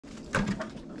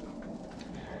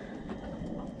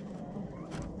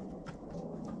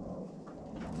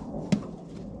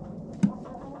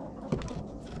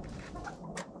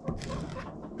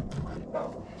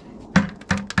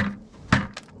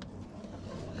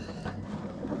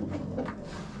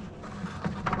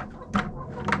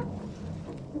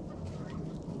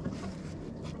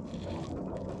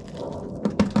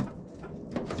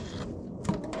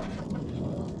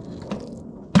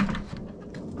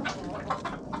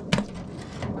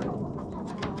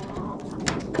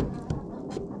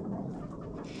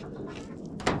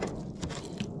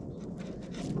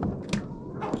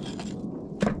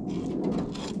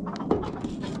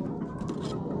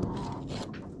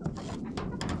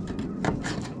You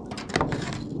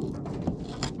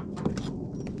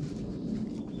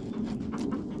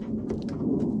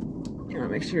want to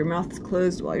make sure your mouth's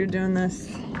closed while you're doing this.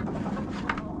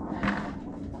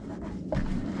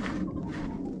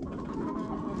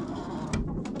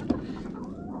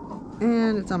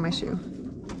 And it's on my shoe.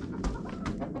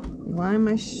 Why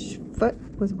my foot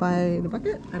was by the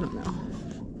bucket? I don't know.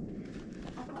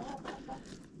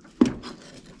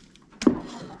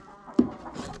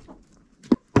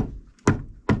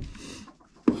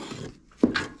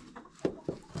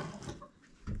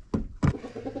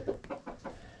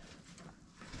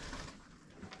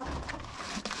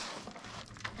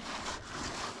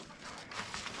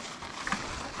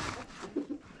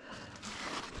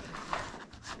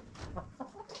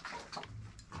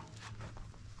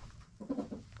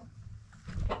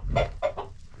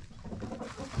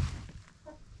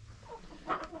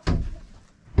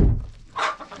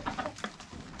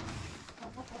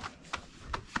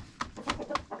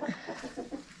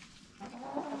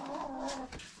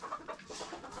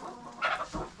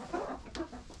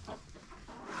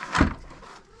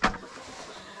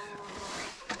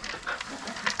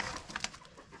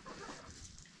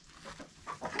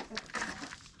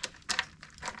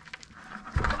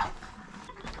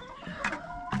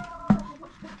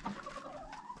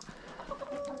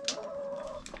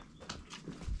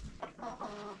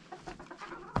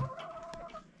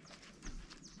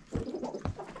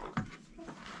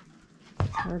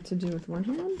 Hard to do with one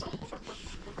hand.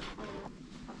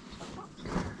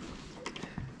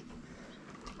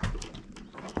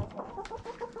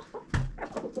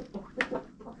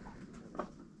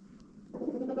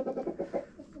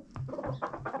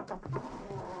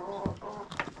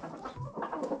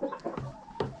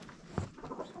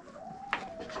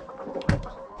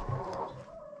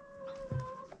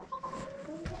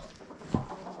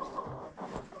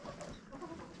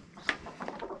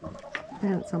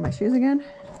 And it's on my shoes again.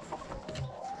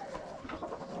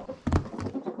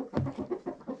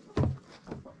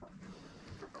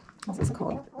 This is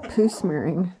called poo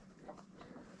smearing.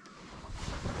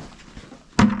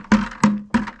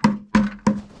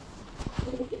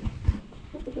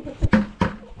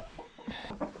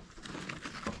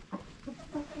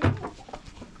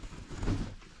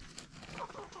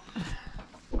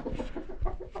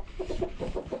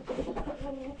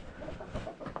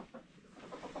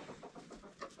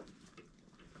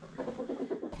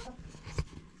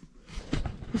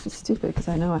 This is stupid because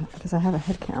I know because I have a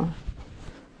head cam.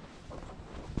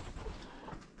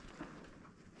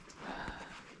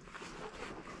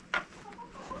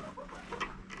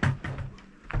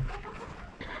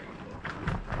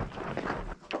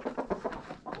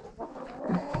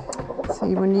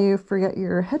 See, when you forget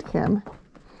your head cam,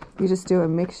 you just do a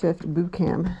makeshift boob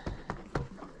cam.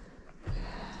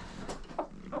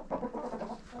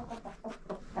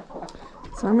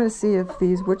 So I'm going to see if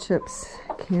these wood chips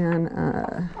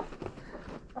can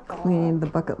clean the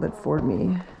bucket lid for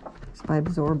me just by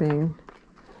absorbing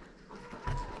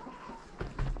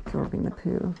the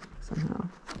poo somehow.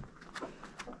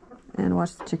 And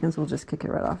watch, the chickens will just kick it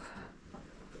right off.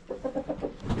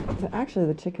 But actually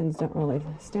the chickens don't really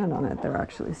stand on it, they're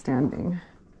actually standing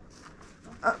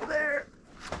up there.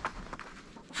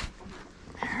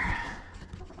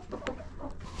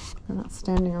 They're not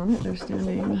standing on it, they're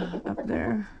standing up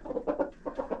there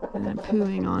and then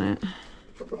pooing on it.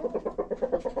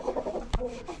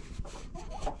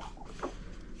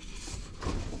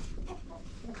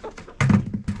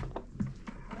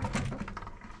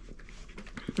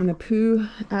 And the poo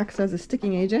acts as a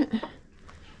sticking agent.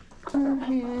 Her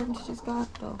hand, she's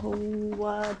got the whole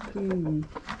wide poo.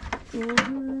 In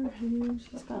her hand,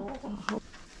 she's got the whole.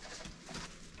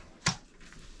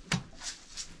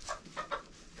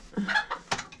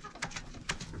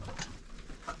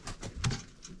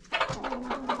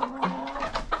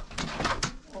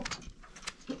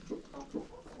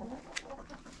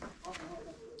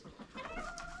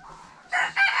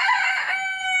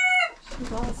 She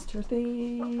lost her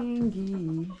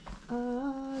thingy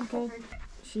again.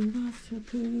 She lost her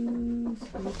poo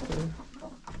scooper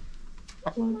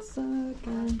once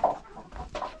again.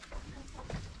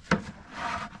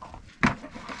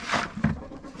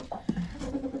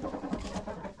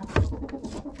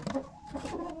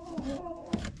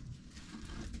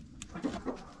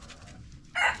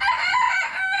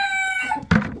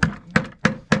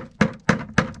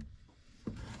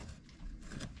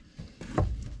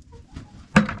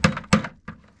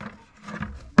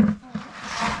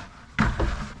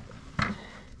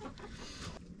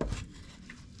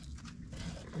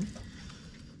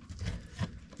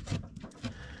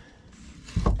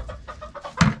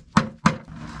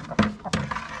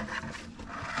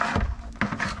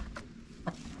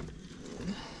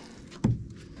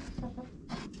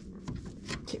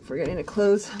 forgetting to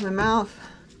close my mouth.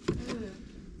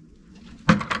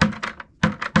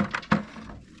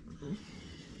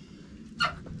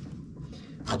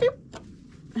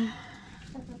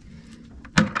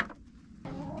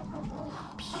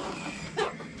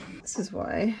 This is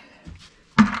why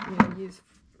you use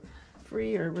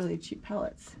free or really cheap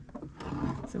pellets.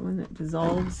 So when it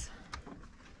dissolves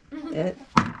it,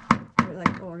 you're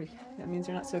like, oh, that means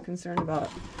you're not so concerned about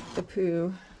the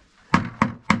poo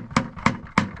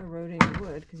eroding the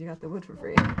wood because you got the wood for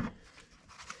free.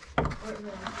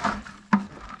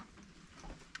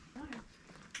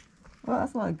 Well,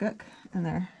 that's a lot of guck in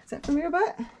there. Is that from your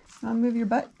butt? I'll move your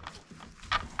butt.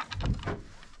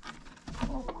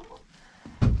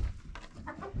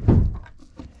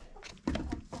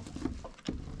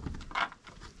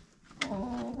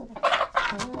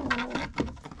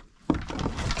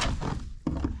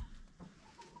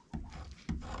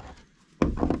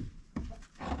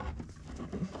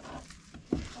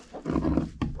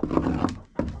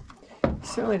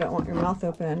 You certainly don't want your mouth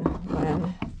open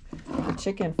when the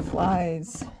chicken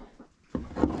flies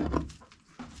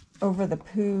over the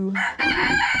poo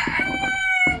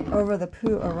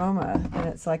aroma, and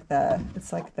it's like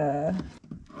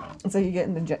you get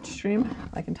in the jet stream,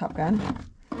 like in Top Gun.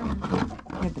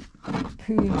 You get the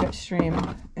poo jet stream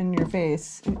in your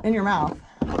face, in your mouth.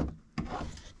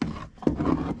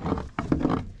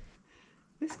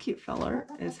 This cute feller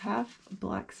is half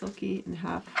black silky and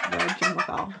half red jungle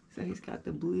fowl. So he's got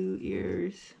the blue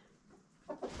ears,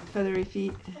 feathery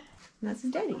feet, and that's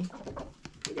his daddy.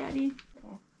 Hey, daddy.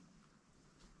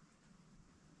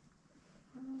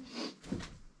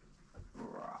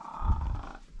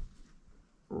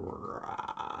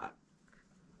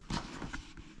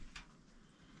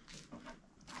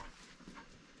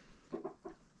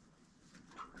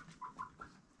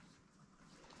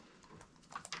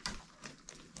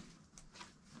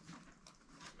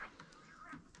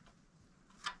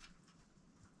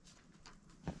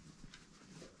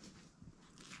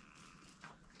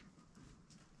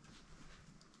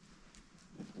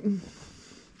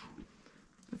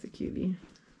 That's a cutie.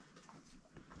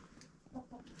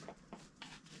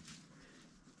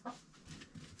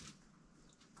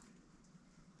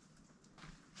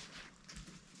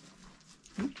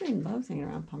 I'm getting bugs hanging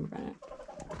around pomegranate.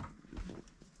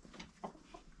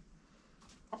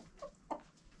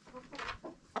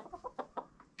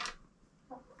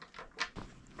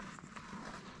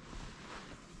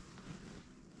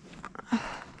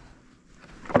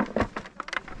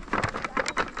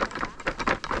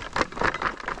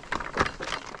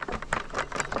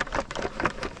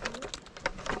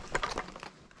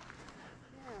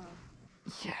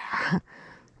 Yeah.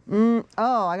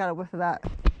 Oh, I got a whiff of that.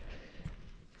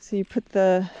 So you put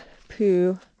the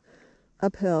poo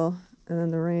uphill, and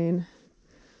then the rain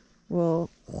will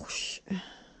whoosh